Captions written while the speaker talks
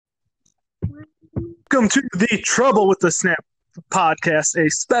Welcome to the Trouble with the Snap podcast, a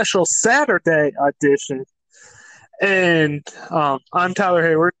special Saturday edition. And I'm Tyler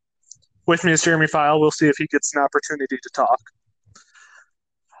Hayward. With me is Jeremy File. We'll see if he gets an opportunity to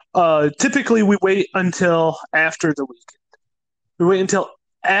talk. Typically, we wait until after the weekend. We wait until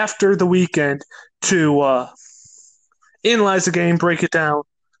after the weekend to analyze the game, break it down,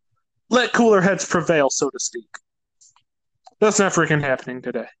 let cooler heads prevail, so to speak. That's not freaking happening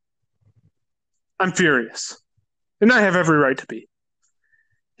today. I'm furious. And I have every right to be.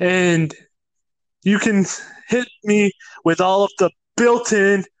 And you can hit me with all of the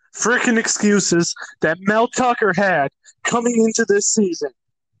built-in freaking excuses that Mel Tucker had coming into this season.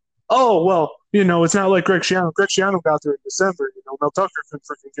 Oh, well, it's not like Greg Schiano. Greg Schiano got there in December. Mel Tucker couldn't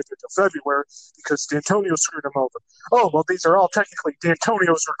freaking get there till February because D'Antonio screwed him over. Oh, well, these are all technically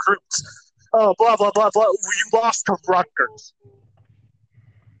D'Antonio's recruits. Oh, blah, blah, blah, blah. You lost to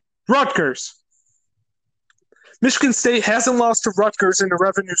Rutgers. Michigan State hasn't lost to Rutgers in a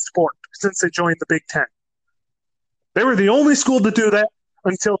revenue sport since they joined the Big Ten. They were the only school to do that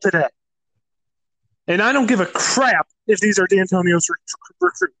until today. And I don't give a crap if these are D'Antonio's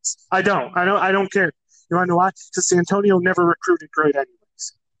recruits. I don't care. You want to know why? Because D'Antonio never recruited great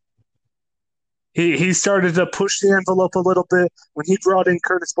anyways. He started to push the envelope a little bit when he brought in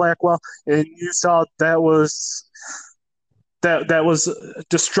Curtis Blackwell, and you saw that was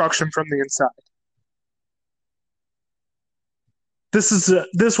destruction from the inside.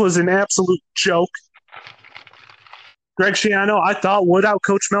 This was an absolute joke. Greg Schiano, I thought, would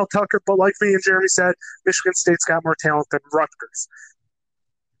outcoach Mel Tucker, but like me and Jeremy said, Michigan State's got more talent than Rutgers.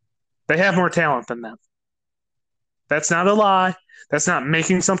 They have more talent than them. That's not a lie. That's not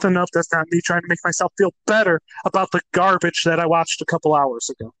making something up. That's not me trying to make myself feel better about the garbage that I watched a couple hours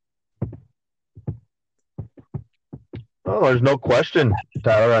ago. Oh, there's no question,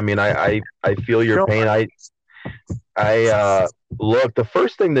 Tyler. I mean, I feel your pain. I look, the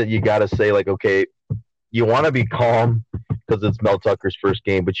first thing that you got to say, like, okay, you want to be calm because it's Mel Tucker's first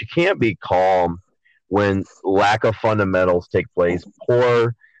game, but you can't be calm when lack of fundamentals take place,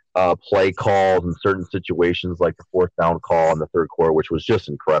 poor play calls in certain situations, like the fourth down call in the third quarter, which was just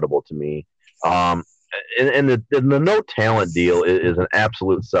incredible to me. And the no talent deal is an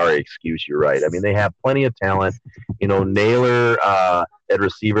absolute sorry excuse. You're right. I mean, they have plenty of talent. Naylor at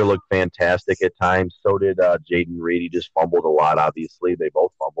receiver looked fantastic at times. So did Jaden Reed. He just fumbled a lot, obviously. They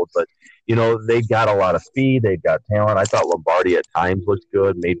both fumbled. But, they got a lot of speed. They've got talent. I thought Lombardi at times looked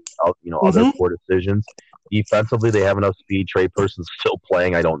good, made, other poor decisions. Defensively, they have enough speed. Trey Person's still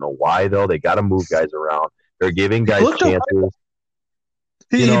playing. I don't know why, though. They got to move guys around. They're giving guys chances. Okay.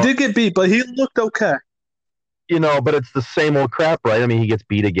 He did get beat, but he looked okay. But it's the same old crap, right? I mean, he gets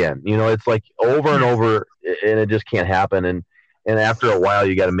beat again. It's like over and over, and it just can't happen. And after a while,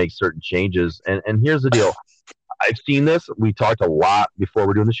 you got to make certain changes. And here's the deal. I've seen this. We talked a lot before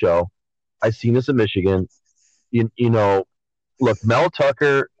we're doing the show. I've seen this in Michigan. Look, Mel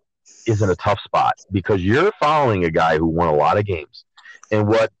Tucker is in a tough spot because you're following a guy who won a lot of games. And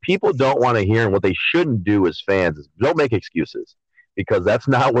what people don't want to hear and what they shouldn't do as fans is don't make excuses because that's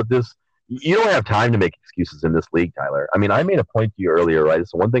not what this – you don't have time to make excuses in this league, Tyler. I mean, I made a point to you earlier, right?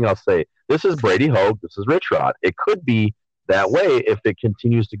 So one thing I'll say, this is Brady Hoke, this is Rich Rod. It could be that way if it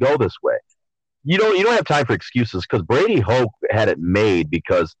continues to go this way. You don't have time for excuses because Brady Hoke had it made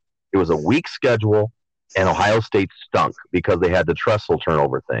because it was a weak schedule and Ohio State stunk because they had the Tressel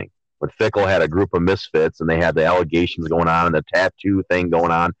turnover thing. When Fickle had a group of misfits and they had the allegations going on and the tattoo thing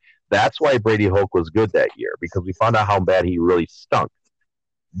going on. That's why Brady Hoke was good that year because we found out how bad he really stunk.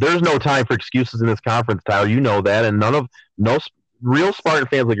 There's no time for excuses in this conference, Tyler. You know that, and no real Spartan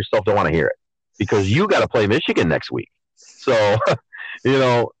fans like yourself don't want to hear it because you got to play Michigan next week. So,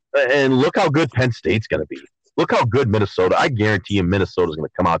 and look how good Penn State's going to be. Look how good Minnesota. I guarantee you, Minnesota's going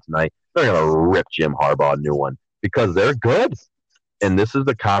to come out tonight. They're going to rip Jim Harbaugh a new one because they're good, and this is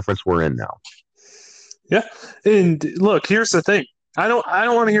the conference we're in now. Yeah, and look, here's the thing. I don't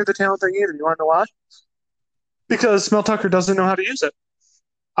want to hear the talent thing either. You want to know why? Because Mel Tucker doesn't know how to use it.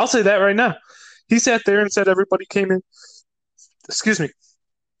 I'll say that right now. He sat there and said everybody came in. Excuse me.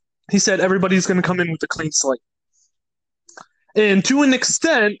 He said everybody's going to come in with a clean slate. And to an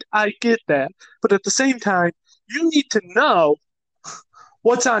extent, I get that. But at the same time, you need to know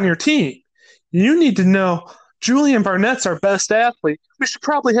what's on your team. You need to know Julian Barnett's our best athlete. We should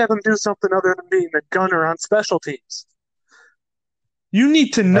probably have him do something other than being the gunner on special teams. You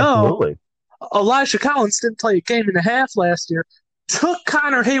need to know Absolutely. Elijah Collins didn't play a game and a half last year, took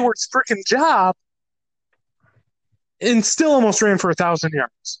Connor Hayward's freaking job, and still almost ran for 1,000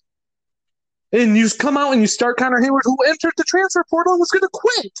 yards. And you come out and you start Connor Hayward, who entered the transfer portal and was going to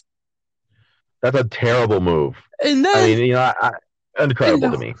quit. That's a terrible move. And I then, mean, and,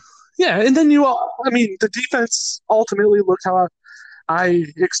 incredible to me. yeah, and then the defense ultimately looked how I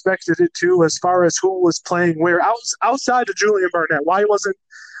expected it to as far as who was playing where outside of Julian Barnett. Why wasn't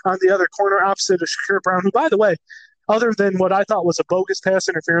on the other corner opposite of Shakur Brown, who, by the way, other than what I thought was a bogus pass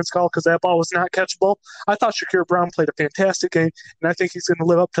interference call because that ball was not catchable, I thought Shakur Brown played a fantastic game, and I think he's going to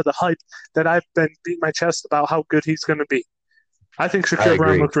live up to the hype that I've been beating my chest about how good he's going to be. I think I Shakur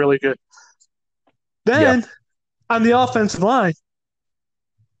Brown agree. looked really good. Yeah. Then, on the offensive line,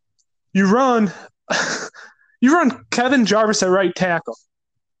 you run Kevin Jarvis at right tackle.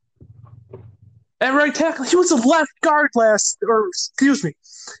 At right tackle, he was a left guard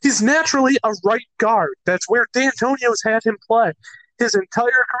he's naturally a right guard. That's where D'Antonio's had him play his entire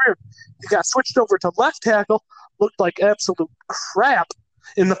career. He got switched over to left tackle, looked like absolute crap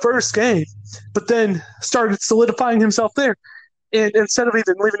in the first game, but then started solidifying himself there. And instead of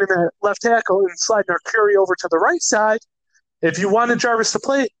even leaving him at left tackle and sliding Arcuri over to the right side, if you wanted Jarvis to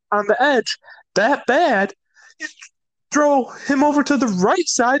play on the edge that bad, you throw him over to the right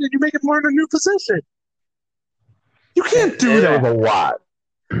side and you make him learn a new position. You can't do that. It was a lot.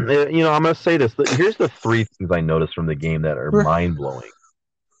 I'm going to say this. Here's the three things I noticed from the game that are mind blowing,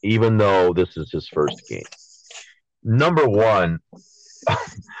 even though this is his first game. Number one,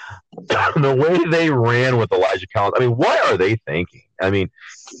 the way they ran with Elijah Collins. I mean, what are they thinking? I mean,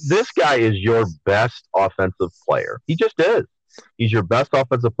 this guy is your best offensive player. He just is. He's your best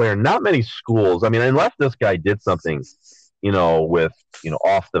offensive player. Not many schools. I mean, unless this guy did something, with,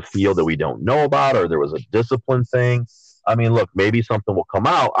 off the field that we don't know about, or there was a discipline thing. I mean, look, maybe something will come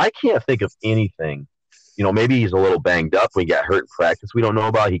out. I can't think of anything. Maybe he's a little banged up when he got hurt in practice. We don't know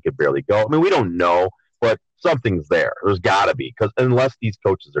about. He could barely go. I mean, we don't know, but something's there. There's got to be, because unless these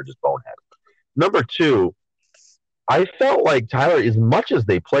coaches are just boneheads. Number two, I felt like Tyler, as much as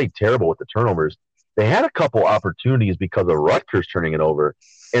they played terrible with the turnovers, they had a couple opportunities because of Rutgers turning it over,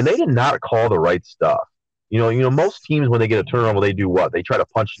 and they did not call the right stuff. Most teams, when they get a turnover, they do what? They try to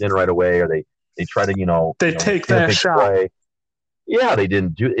punch it in right away, or they try to, they take that shot. Play. Yeah, they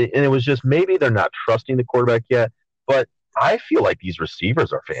didn't do it, and it was just maybe they're not trusting the quarterback yet. But I feel like these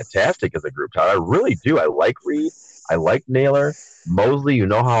receivers are fantastic as a group, Tyler. I really do. I like Reed. I like Naylor. Mosley, you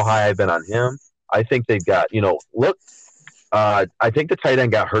know how high I've been on him. I think they've got, look, I think the tight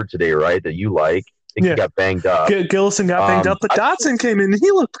end got hurt today, right? That you like. I think he got banged up. Gillison got banged up, but Dotson came in and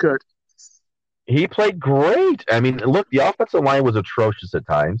he looked good. He played great. I mean, look, the offensive line was atrocious at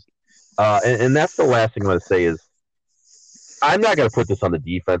times. And that's the last thing I'm going to say is I'm not going to put this on the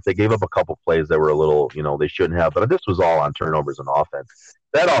defense. They gave up a couple plays that were a little, they shouldn't have, but this was all on turnovers and offense.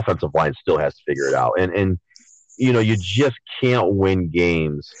 That offensive line still has to figure it out. And you just can't win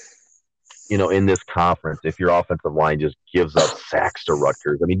games, in this conference if your offensive line just gives up sacks to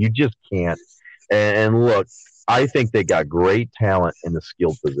Rutgers. I mean, you just can't. And look, I think they got great talent in the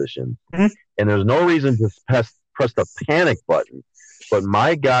skilled position. Mm-hmm. And there's no reason to press the panic button. But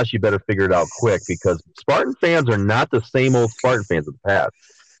my gosh, you better figure it out quick, because Spartan fans are not the same old Spartan fans of the past,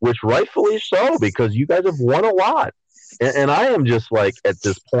 which rightfully so, because you guys have won a lot. And I am just like at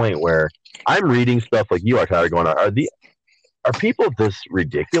this point where I'm reading stuff like you are, Tyler, going, are people this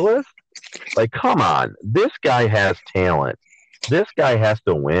ridiculous? Like, come on. This guy has talent. This guy has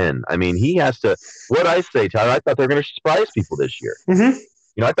to win. I mean, he has to. What I say, Tyler, I thought they were going to surprise people this year. Mm-hmm.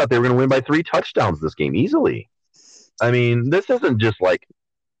 I thought they were going to win by 3 touchdowns this game easily. I mean, this isn't just like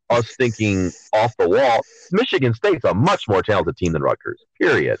us thinking off the wall. Michigan State's a much more talented team than Rutgers,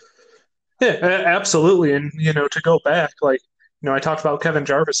 period. Yeah, absolutely. And, to go back, I talked about Kevin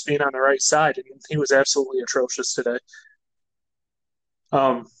Jarvis being on the right side, and he was absolutely atrocious today.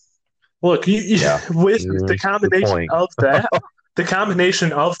 Look, with the combination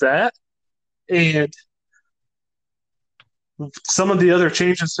of that, and some of the other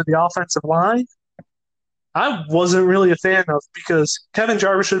changes to the offensive line, I wasn't really a fan of, because Kevin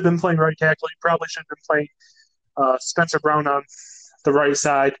Jarvis should have been playing right tackle. He probably should have been playing Spencer Brown on the right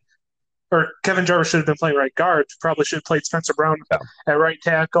side. Or Kevin Jarvis should have been playing right guard. Probably should have played Spencer Brown at right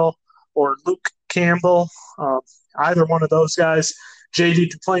tackle, or Luke Campbell, either one of those guys. J.D.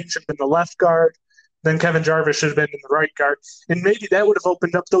 Duplain should have been the left guard. Then Kevin Jarvis should have been in the right guard. And maybe that would have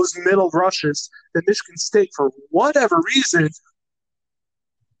opened up those middle rushes that Michigan State, for whatever reason,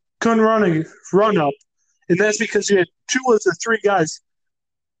 couldn't run up. And that's because you had 2 of the 3 guys.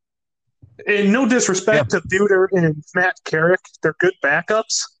 And no disrespect to Buter and Matt Carrick. They're good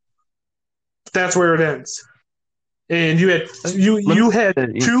backups. But that's where it ends. And you had two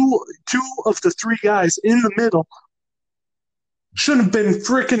of the 3 guys in the middle should have been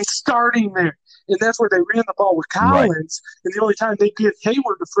freaking starting there. and that's where they ran the ball with Right. Collins. And the only time they give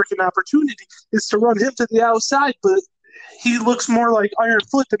Hayward a freaking opportunity is to run him to the outside, but he looks more like Iron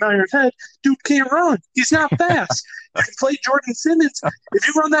Foot than Iron Head. Dude can't run. He's not fast. You can play Jordan Simmons. If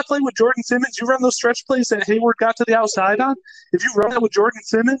you run that play with Jordan Simmons, you run those stretch plays that Hayward got to the outside on. If you run that with Jordan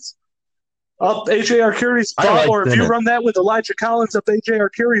Simmons up A.J. Arcuri's butt, like or if Simmons. you run that with Elijah Collins up A.J.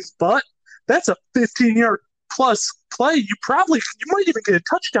 Arcuri's butt, that's a 15-yard plus play. You might even get a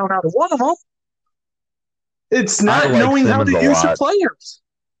touchdown out of one of them. It's not like knowing how Simmons to a use your lot. players.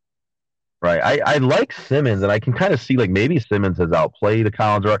 Right. I like Simmons, and I can kind of see like maybe Simmons has outplayed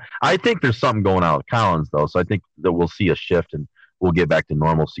Collins. Or I think there's something going on with Collins, though. So I think that we'll see a shift and we'll get back to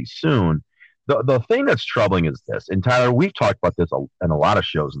normalcy soon. The thing that's troubling is this, and Tyler, we've talked about this in a lot of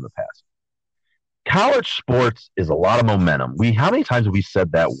shows in the past. College sports is a lot of momentum. How many times have we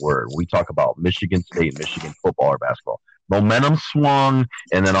said that word? We talk about Michigan State, Michigan football or basketball. Momentum swung,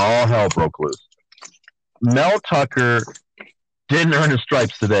 and then all hell broke loose. Mel Tucker didn't earn his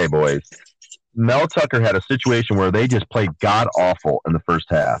stripes today, boys. Mel Tucker had a situation where they just played god-awful in the first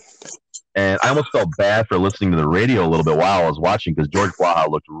half. And I almost felt bad for listening to the radio a little bit while I was watching because George Blaha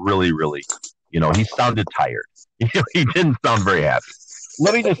looked really, really, he sounded tired. He didn't sound very happy.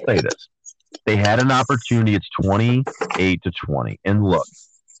 Let me just say this. They had an opportunity. It's 28-20. And look,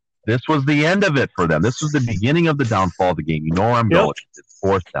 this was the end of it for them. This was the beginning of the downfall of the game. You know where I'm going. It's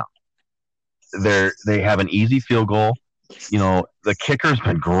fourth down. They have an easy field goal. The kicker's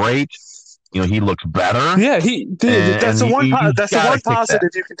been great. He looks better. Yeah, he did. That's the one positive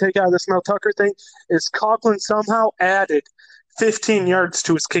you can take out of this Mel Tucker thing is Coughlin somehow added 15 yards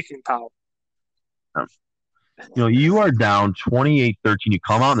to his kicking power. You are down 28-13. You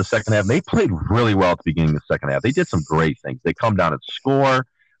come out in the second half. They played really well at the beginning of the second half. They did some great things. They come down and score.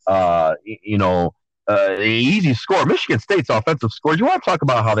 Easy score. Michigan State's offensive scores. You want to talk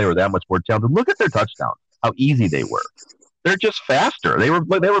about how they were that much more talented? Look at their touchdowns. How easy they were. They're just faster. They were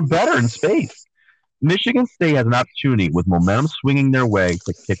better in space. Michigan State has an opportunity with momentum swinging their way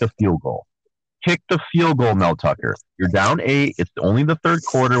to kick a field goal. Kick the field goal, Mel Tucker. You're down 8. It's only the third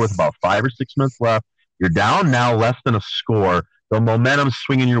quarter with about 5 or 6 minutes left. You're down now less than a score. The momentum's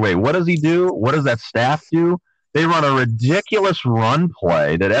swinging your way. What does he do? What does that staff do? They run a ridiculous run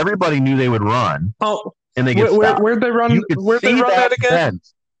play that everybody knew they would run. Oh, and they get stopped. Where'd they run? Where'd they run that again? Bench.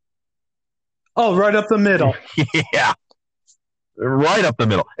 Oh, right up the middle. Yeah. Right up the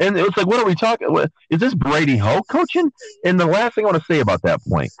middle. And it was like, what are we talking about? Is this Brady Hoke coaching? And the last thing I want to say about that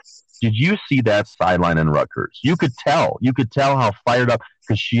point, did you see that sideline in Rutgers? You could tell. You could tell how fired up.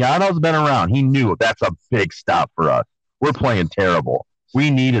 Because Schiano's been around. He knew that's a big stop for us. We're playing terrible. We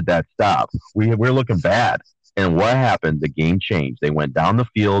needed that stop. We're looking bad. And what happened? The game changed. They went down the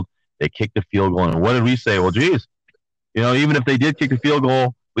field. They kicked the field goal. And what did we say? Well, geez, even if they did kick the field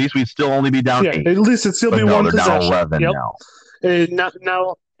goal, at least we'd still only be down 8. At least it'd still be one they're possession. Down 11 now.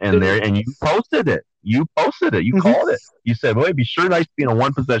 Now, and you posted it. You called it. You said, "Boy, it'd be sure nice to be in a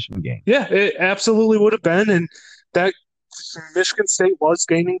one-possession game." Yeah, it absolutely would have been, and that Michigan State was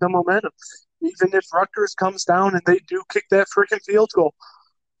gaining the momentum. Even if Rutgers comes down and they do kick that freaking field goal,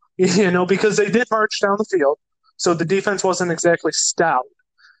 because they did march down the field, so the defense wasn't exactly stout.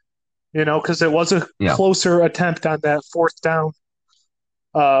 Because it was a closer attempt on that fourth down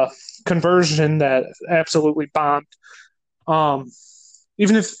conversion that absolutely bombed.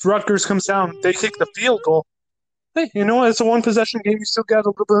 Even if Rutgers comes down, they kick the field goal. Hey, it's a one-possession game. You still got a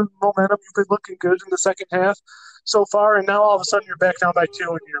little bit of momentum. You've been looking good in the second half so far, and now all of a sudden you're back down by 2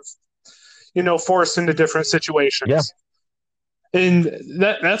 and you're, forced into different situations. Yeah. And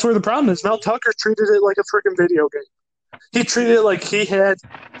that's where the problem is. Mel Tucker treated it like a freaking video game. He treated it like he had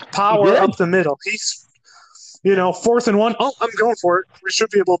power up the middle. He's, 4th and 1. Oh, I'm going for it. We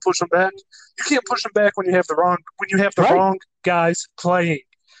should be able to push them back. You can't push them back when you have the wrong guys playing,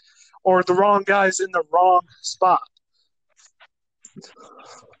 or the wrong guys in the wrong spot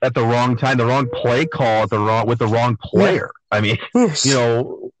at the wrong time, the wrong play call with the wrong player. Yeah. I mean,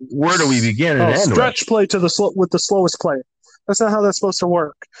 where do we begin and end? Stretch play with the slowest player. That's not how that's supposed to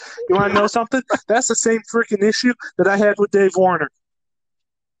work. You want to know something? That's the same freaking issue that I had with Dave Warner.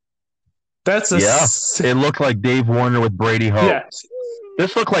 It looked like Dave Warner with Brady Hoke. Yes.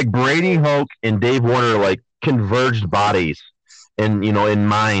 This looked like Brady Hoke and Dave Warner like converged bodies and in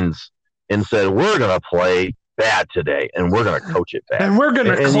minds and said, we're going to play bad today and we're going to coach it bad. And we're going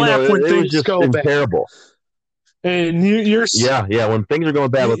to clap when things go bad. Terrible. And you're when things are going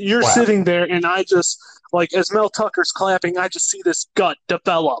bad, you're sitting there and I just as Mel Tucker's clapping, I just see this gut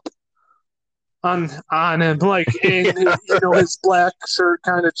develop on him, his black shirt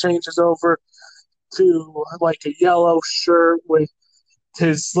kind of changes over to a yellow shirt with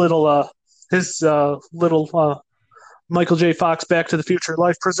his little his little Michael J. Fox Back to the Future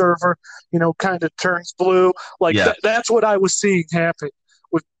life preserver, kind of turns blue. Like Yes. that's what I was seeing happen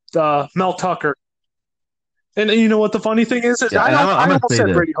with Mel Tucker. And you know what the funny thing is Yeah, I, and I'm going to almost say said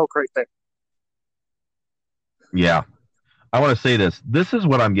this. Brady Hoke right there. Yeah, I want to say this. This is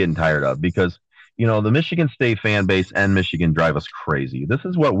what I'm getting tired of because, the Michigan State fan base and Michigan drive us crazy. This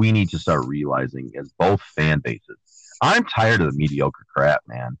is what we need to start realizing as both fan bases. I'm tired of the mediocre crap,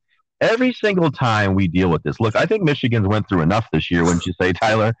 man. Every single time we deal with this, look, I think Michigan's went through enough this year, wouldn't you say,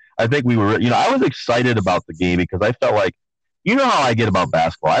 Tyler? I think we were, I was excited about the game because I felt like, how I get about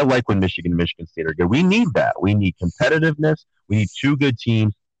basketball. I like when Michigan and Michigan State are good. We need that. We need competitiveness. We need two good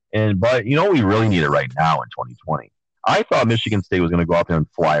teams. But we really need it right now in 2020. I thought Michigan State was going to go out there and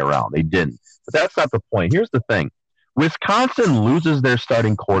fly around. They didn't. But that's not the point. Here's the thing. Wisconsin loses their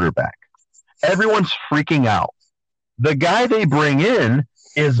starting quarterback. Everyone's freaking out. The guy they bring in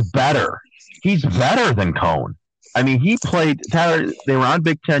is better. He's better than Cohn. I mean, he played, Tyler, they were on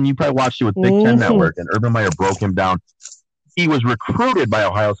Big Ten. You probably watched it with Big Ten Network, and Urban Meyer broke him down. He was recruited by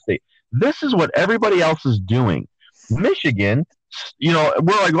Ohio State. This is what everybody else is doing. Michigan, we're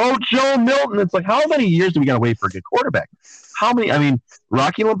like, oh, Joe Milton. It's like, how many years do we got to wait for a good quarterback?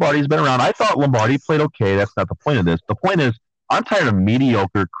 Rocky Lombardi's been around. I thought Lombardi played okay. That's not the point of this. The point is, I'm tired of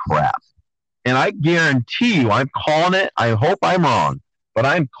mediocre crap. And I guarantee you, I'm calling it. I hope I'm wrong, but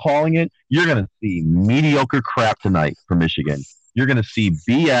I'm calling it. You're going to see mediocre crap tonight for Michigan. You're going to see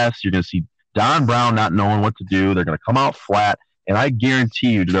BS. You're going to see Don Brown not knowing what to do. They're going to come out flat. And I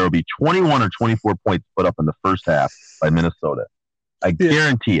guarantee you there will be 21 or 24 points put up in the first half by Minnesota. I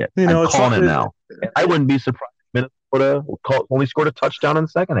guarantee it. I'm calling it now. I wouldn't be surprised if Minnesota only scored a touchdown in the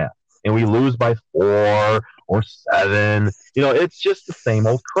second half. And we lose by 4 or 7. It's just the same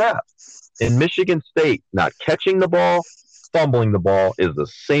old crap. In Michigan State, not catching the ball, fumbling the ball is the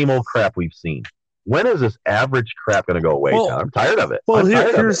same old crap we've seen. When is this average crap going to go away? I'm tired of it. Well,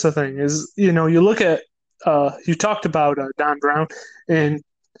 here's the thing is, you look at, you talked about Don Brown, and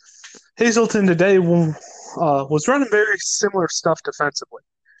Hazleton today was running very similar stuff defensively.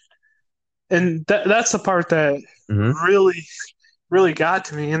 And that's the part that really, really got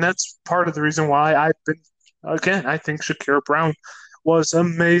to me. And that's part of the reason why I think Shakir Brown was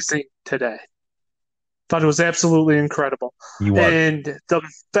amazing today. Thought it was absolutely incredible. And the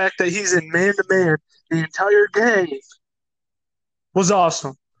fact that he's in man-to-man the entire game was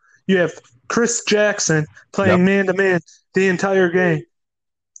awesome. You have Chris Jackson playing man-to-man the entire game.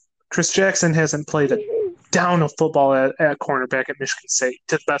 Chris Jackson hasn't played a down of football at cornerback at Michigan State,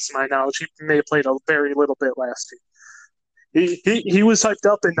 to the best of my knowledge. He may have played a very little bit last year. He was hyped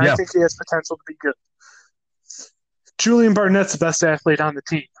up, and I think he has potential to be good. Julian Barnett's the best athlete on the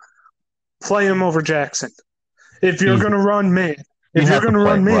team. Play him over Jackson. If you're going to run man,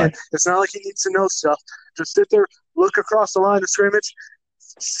 it's not like he needs to know stuff. Just sit there, look across the line of scrimmage,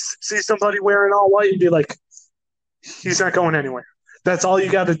 see somebody wearing all white, and be like, he's not going anywhere. That's all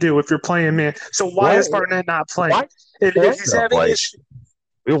you got to do if you're playing man. So why is Barnett not playing? If he's having issues,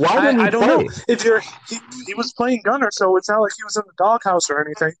 I don't know. If he was playing gunner, so it's not like he was in the doghouse or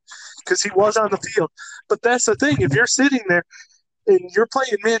anything, because he was on the field. But that's the thing. If you're sitting there and you're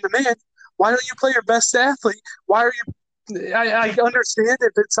playing man to man, why don't you play your best athlete? Why are you? I understand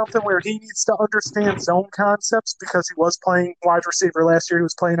if it's something where he needs to understand zone concepts because he was playing wide receiver last year. He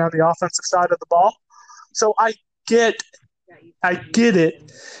was playing on the offensive side of the ball. So I get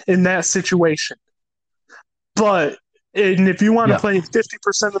it in that situation. But if you want to play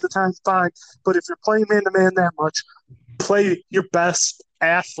 50% of the time, fine. But if you're playing man-to-man that much, play your best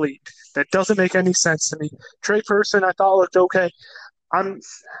athlete. That doesn't make any sense to me. Trey Person, I thought looked okay. I'm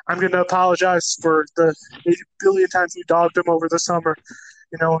going to apologize for the 80 billion times we dogged him over the summer.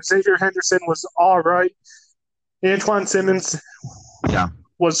 Xavier Henderson was all right. Antoine Simmons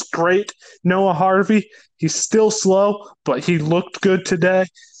was great. Noah Harvey, he's still slow, but he looked good today.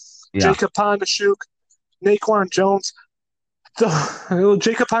 Jacob Ponashuk, Naquan Jones.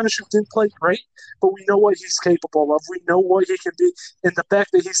 Jacob Ponashuk didn't play great, but we know what he's capable of. We know what he can be. And the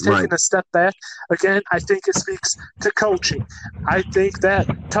fact that he's taking a step back, again, I think it speaks to coaching. I think that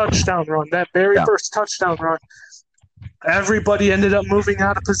touchdown run, that very first touchdown run, everybody ended up moving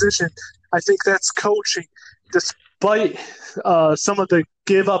out of position. I think that's coaching. Despite some of the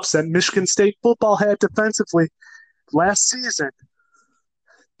give-ups that Michigan State football had defensively last season,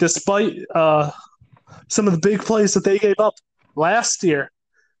 despite some of the big plays that they gave up last year,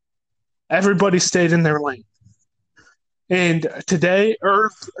 everybody stayed in their lane. And today,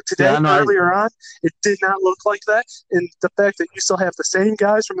 Yeah, no, earlier on, it did not look like that. And the fact that you still have the same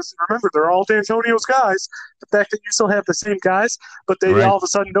guys from this, remember, they're all D'Antonio's guys. The fact that you still have the same guys, but they right. all of a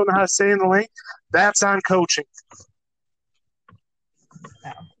sudden don't know how to stay in the lane, that's on coaching.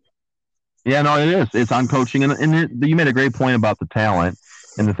 Yeah, no, it is. It's on coaching. And you made a great point about the talent.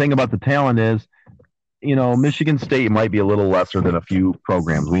 And the thing about the talent is, Michigan State might be a little lesser than a few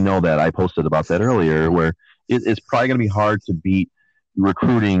programs. We know that. I posted about that earlier, where it's probably going to be hard to beat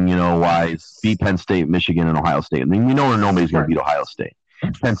recruiting, wise, beat Penn State, Michigan, and Ohio State. I mean, we know nobody's going to beat Ohio State.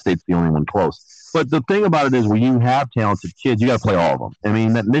 Penn State's the only one close. But the thing about it is, when you have talented kids, you got to play all of them. I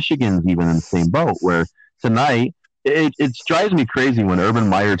mean, that Michigan's even in the same boat, where tonight, it drives me crazy when Urban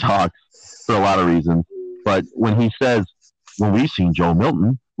Meyer talks for a lot of reasons. But when he says, when we seen Joe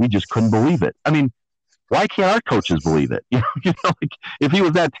Milton, we just couldn't believe it. I mean, why can't our coaches believe it? Like, if he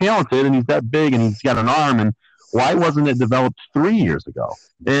was that talented and he's that big and he's got an arm, and why wasn't it developed 3 years ago?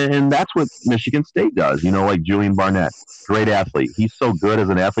 And that's what Michigan State does. Like Julian Barnett, great athlete. He's so good as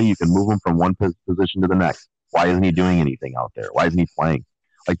an athlete, you can move him from one position to the next. Why isn't he doing anything out there? Why isn't he playing?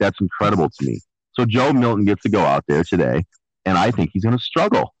 Like, that's incredible to me. So Joe Milton gets to go out there today, and I think he's going to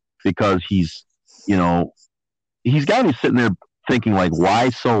struggle because he's got to be sitting there thinking, like,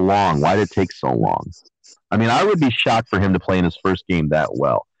 why so long? Why did it take so long? I mean, I would be shocked for him to play in his first game that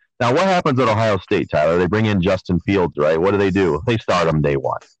well. Now, what happens at Ohio State, Tyler? They bring in Justin Fields, right? What do? They start him day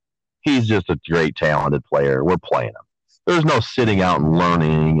one. He's just a great, talented player. We're playing him. There's no sitting out and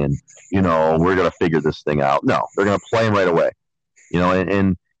learning and, we're going to figure this thing out. No, they're going to play him right away.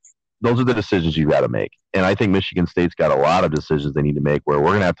 And those are the decisions you got to make. And I think Michigan State's got a lot of decisions they need to make where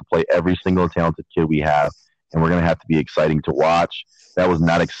we're going to have to play every single talented kid we have, and we're going to have to be exciting to watch. That was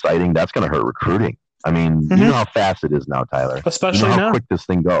not exciting. That's going to hurt recruiting. I mean, you know how fast it is now, Tyler. Especially how quick this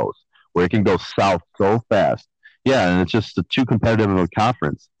thing goes, where it can go south so fast. Yeah, and it's just too competitive of a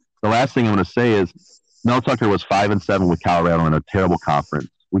conference. The last thing I'm going to say is Mel Tucker was 5-7 with Colorado in a terrible conference.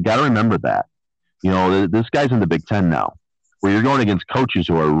 We got to remember that. This guy's in the Big Ten now, where you're going against coaches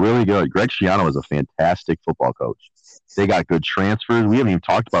who are really good. Greg Schiano is a fantastic football coach. They got good transfers. We haven't even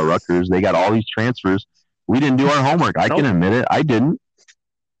talked about Rutgers. They got all these transfers. We didn't do our homework. I can admit it. I didn't.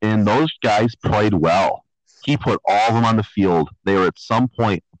 And those guys played well. He put all of them on the field. They were at some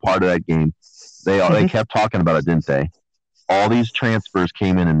point a part of that game. They kept talking about it, didn't they? All these transfers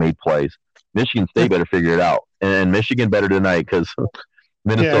came in and made plays. Michigan State better figure it out. And Michigan better tonight because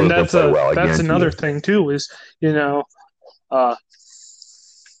Minnesota's going to play well. That's another thing, too, is, you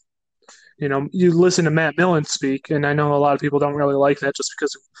listen to Matt Millen speak, and I know a lot of people don't really like that just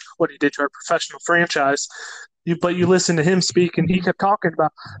because of what he did to our professional franchise. But you listen to him speak, and he kept talking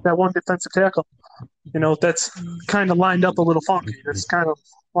about that one defensive tackle. That's kind of lined up a little funky. That's kind of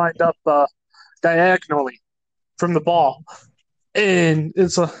lined up diagonally from the ball. And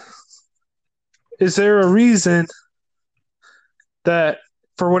is there a reason that,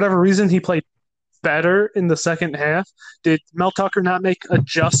 for whatever reason, he played better in the second half? Did Mel Tucker not make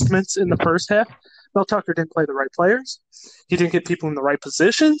adjustments in the first half? Mel Tucker didn't play the right players. He didn't get people in the right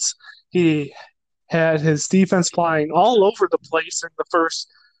positions. He had his defense flying all over the place in the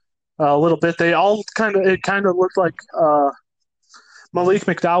first little bit. It kind of looked like Malik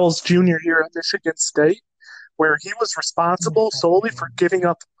McDowell's junior year at Michigan State, where he was responsible solely for giving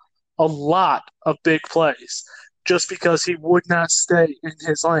up a lot of big plays just because he would not stay in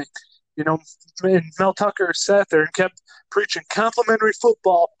his lane. And Mel Tucker sat there and kept preaching complimentary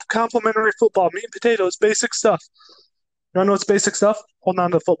football, meat and potatoes, basic stuff. You want to know what's basic stuff? Hold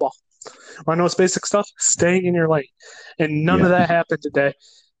on to the football. Want to know what's basic stuff? Staying in your lane. And none of that happened today.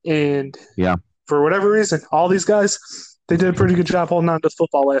 And for whatever reason, all these guys, they did a pretty good job holding on to the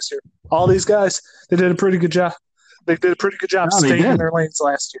football last year. All these guys, they did a pretty good job. They did a pretty good job staying in their lanes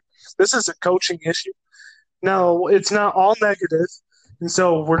last year. This is a coaching issue. No, it's not all negative. And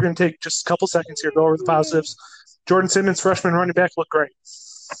so we're going to take just a couple seconds here, go over the positives. Jordan Simmons, freshman running back, looked great.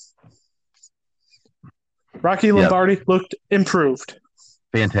 Rocky Lombardi looked improved.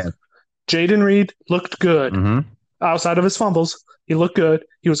 Fantastic. Jaden Reed looked good. Outside of his fumbles, he looked good.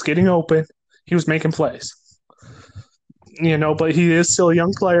 He was getting open. He was making plays. But he is still a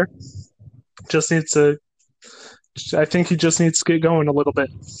young player. I think he just needs to get going a little bit.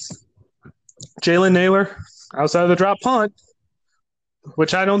 Jalen Naylor, outside of the drop punt,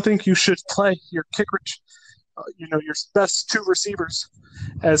 which I don't think you should play your your best two receivers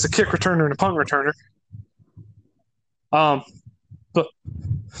as a kick returner and a punt returner. But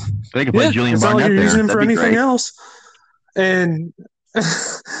they can play Julian Barnett like you're there. using him That'd for anything great. else. And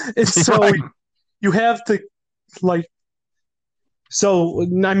it's so Right. you have to So,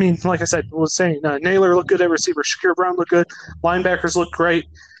 I mean, like I said, was saying Naylor looked good at receiver. Shakir Brown looked good. Linebackers looked great.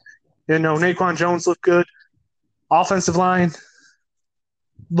 Naquan Jones looked good. Offensive line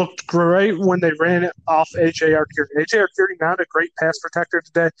looked great when they ran it off A.J. Arcuri. A.J. Arcuri, not a great pass protector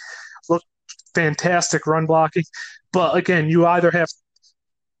today. Looked fantastic run blocking. But again, you have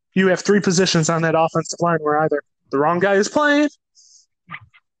three positions on that offensive line where either the wrong guy is playing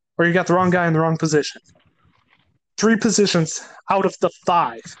or you got the wrong guy in the wrong position. Three positions out of the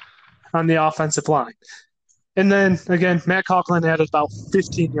five on the offensive line. And then, again, Matt Conklin added about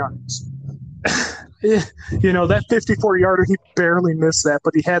 15 yards. That 54-yarder, he barely missed that,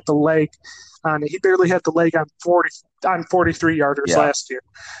 but he had the leg on it. He barely had the leg on 43-yarders last year.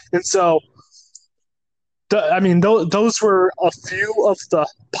 And so, those were a few of the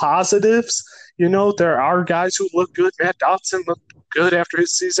positives. There are guys who look good. Matt Dotson looked good after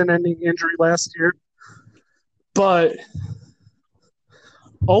his season-ending injury last year. But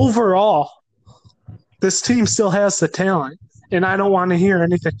overall, this team still has the talent, and I don't want to hear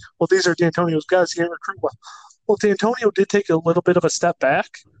anything. Well, these are D'Antonio's guys. He can't recruit well. Well, D'Antonio did take a little bit of a step back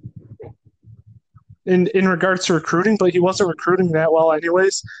in regards to recruiting, but he wasn't recruiting that well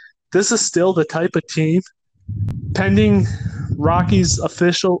anyways. This is still the type of team, pending Rocky's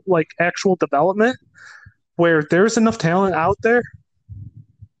official, actual development, where there's enough talent out there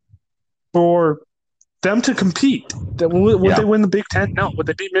for them to compete. Would they win the Big Ten? No. Would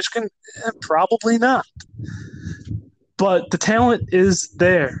they beat Michigan? Probably not. But the talent is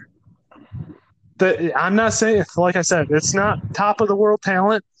there. I'm not saying, like I said, it's not top of the world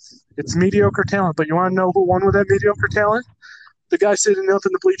talent. It's mediocre talent. But you want to know who won with that mediocre talent? The guy sitting up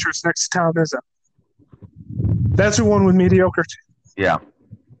in the bleachers next to Tom Izzo. That's who won with mediocre. Yeah.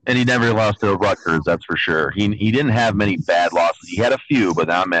 And he never lost to Rutgers, that's for sure. He didn't have many bad losses. He had a few, but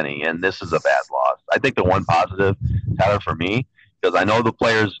not many, and this is a bad loss. I think the one positive, Tyler, for me, because I know the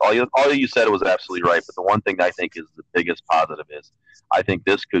players, all you said was absolutely right, but the one thing I think is the biggest positive is I think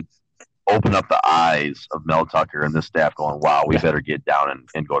this could open up the eyes of Mel Tucker and this staff going, wow, we better get down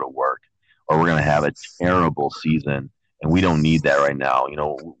and go to work, or we're going to have a terrible season, and we don't need that right now.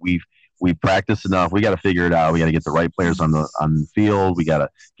 We've practiced enough. We got to figure it out. We got to get the right players on the field. We got to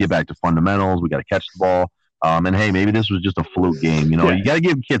get back to fundamentals. We got to catch the ball. And hey, maybe this was just a fluke game. You got to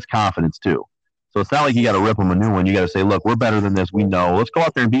give kids confidence too. So it's not like you got to rip them a new one. You got to say, look, we're better than this. We know. Let's go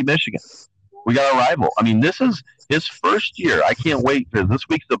out there and beat Michigan. We got a rival. I mean, this is his first year. I can't wait because this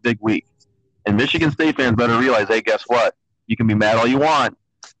week's a big week. And Michigan State fans better realize, hey, guess what? You can be mad all you want,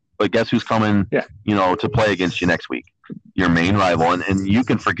 but guess who's coming, to play against you next week? Your main rival, and you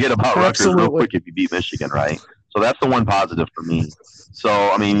can forget about Rutgers real quick if you beat Michigan, right? So that's the one positive for me. So,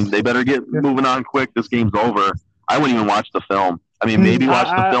 I mean, they better get moving on quick. This game's over. I wouldn't even watch the film. I mean, maybe watch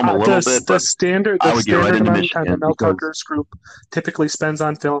the film a little bit, but I would get right into Michigan. The Mel Tucker's group typically spends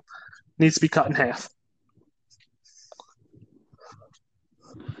on film needs to be cut in half.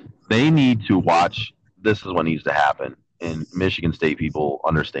 They need to watch. This is what needs to happen, and Michigan State people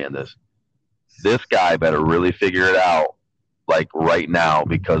understand this. This guy better really figure it out right now,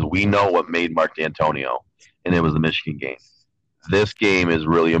 because we know what made Mark D'Antonio, and it was the Michigan game. This game is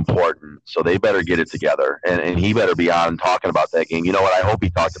really important, so they better get it together, and he better be on talking about that game. You know what? I hope he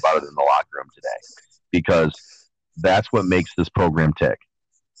talked about it in the locker room today, because that's what makes this program tick.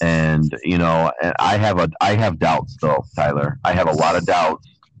 And and I have doubts though, Tyler. I have a lot of doubts,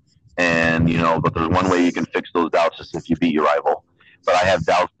 and but there's one way you can fix those doubts, is if you beat your rival. But I have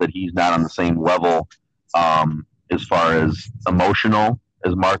doubts that he's not on the same level as far as emotional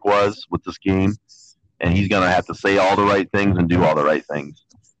as Mark was with this game. And he's going to have to say all the right things and do all the right things.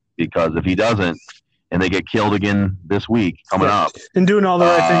 Because if he doesn't, and they get killed again this week coming up. And doing all the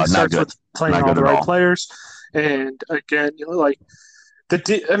right things starts with playing all the right players. And again,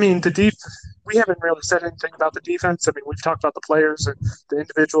 we haven't really said anything about the defense. I mean, we've talked about the players and the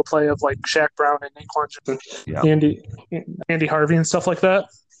individual play of Shaq Brown and Naquan and Andy Harvey and stuff like that.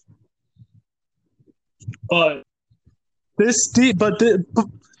 But I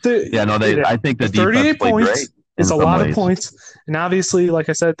think the 38 points great is a lot of points, and obviously, like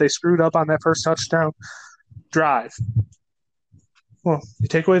I said, they screwed up on that first touchdown drive. Well, you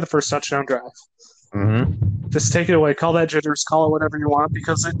take away the first touchdown drive. Mm-hmm. Just take it away. Call that jitters. Call it whatever you want,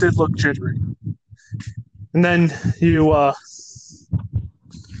 because it did look jittery. And then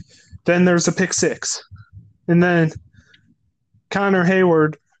then there's a pick six, and then Connor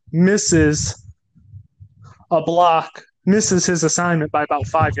Hayward misses a block, misses his assignment by about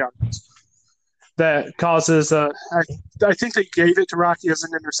 5 yards. That causes I think they gave it to Rocky as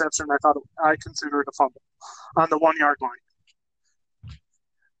an interception. I consider it a fumble on the 1 yard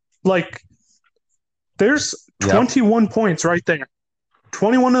line. There's 21 points right there.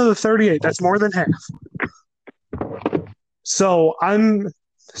 21 of the 38. That's more than half. So I'm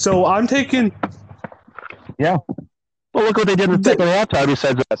taking. Yeah. Well, look what they did in the second halftime.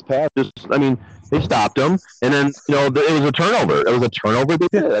 Besides the last pass, they stopped them, and then it was a turnover. It was a turnover they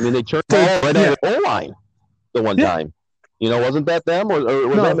did. I mean, they turned the ball right at the goal line the one time. Wasn't that them or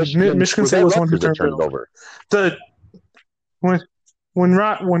was that Michigan? Michigan State was one who turned it over. When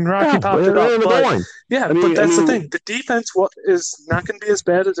Rocky popped it up, but that's the thing. The defense is not going to be as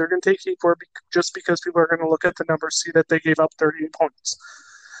bad as they're going to take heat for, just because people are going to look at the numbers, see that they gave up 38 points.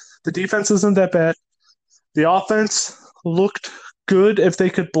 The defense isn't that bad. The offense looked good if they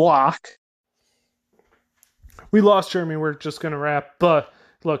could block. We lost Jeremy. We're just going to wrap. But,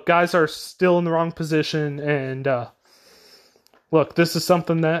 look, guys are still in the wrong position. And, look, this is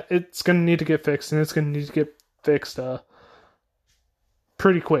something that it's going to need to get fixed. And it's going to need to get fixed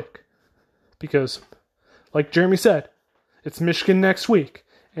pretty quick. Because, like Jeremy said, it's Michigan next week.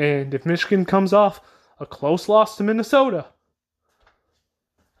 And if Michigan comes off a close loss to Minnesota,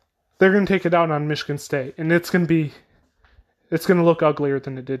 they're going to take it out on Michigan State, and it's going to look uglier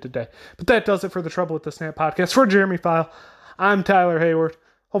than it did today. But that does it for the Trouble with the Snap podcast. For Jeremy File, I'm Tyler Hayward.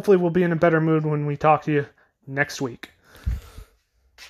 Hopefully we'll be in a better mood when we talk to you next week.